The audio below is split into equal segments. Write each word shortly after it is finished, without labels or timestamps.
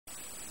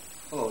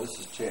Hello, this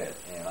is Ted,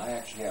 and I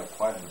actually have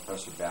quite an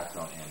impressive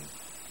background in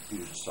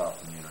computers and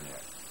software and the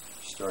internet.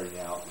 Starting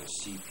out with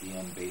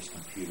CPM-based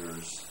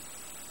computers,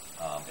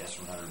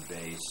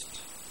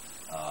 S100-based,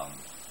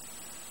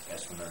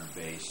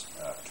 S100-based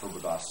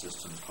TurboDOS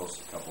systems,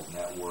 closely-coupled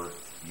network,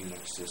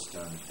 Unix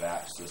systems,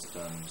 VAX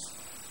systems,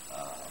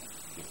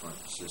 different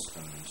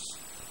systems,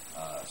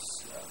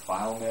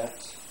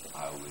 FileNet.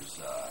 I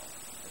was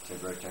a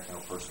very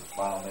technical person with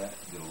FileNet.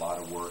 Did a lot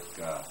of work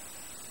at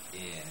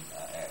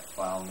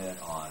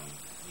FileNet on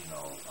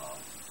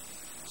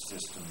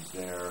systems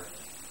there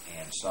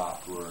and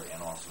software,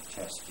 and also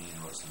testing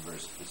with some very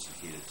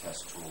sophisticated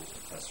test tools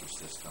to test their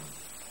system.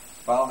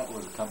 FileNet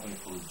was a company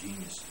full of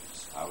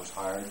geniuses. I was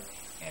hired,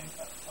 and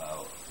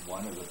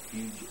one of the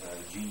few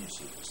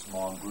geniuses, a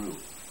small group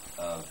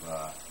of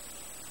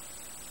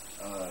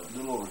a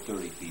little over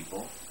 30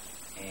 people,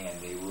 and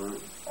they were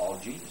all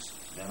geniuses.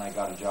 Then I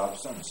got a job with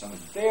someone. Someone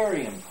was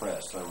very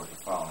impressed that I worked at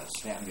FileNet,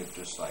 snapped me up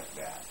just like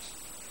that.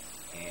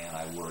 And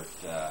I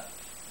worked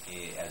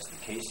as the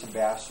case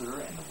ambassador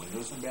and the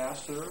Windows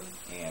ambassador,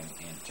 and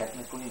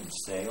technically in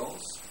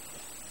sales,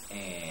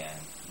 and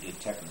did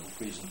technical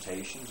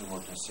presentations and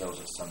worked in sales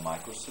at Sun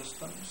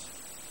Microsystems.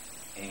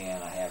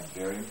 And I have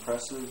very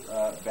impressive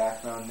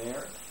background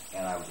there,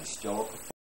 and I was a stellar performer.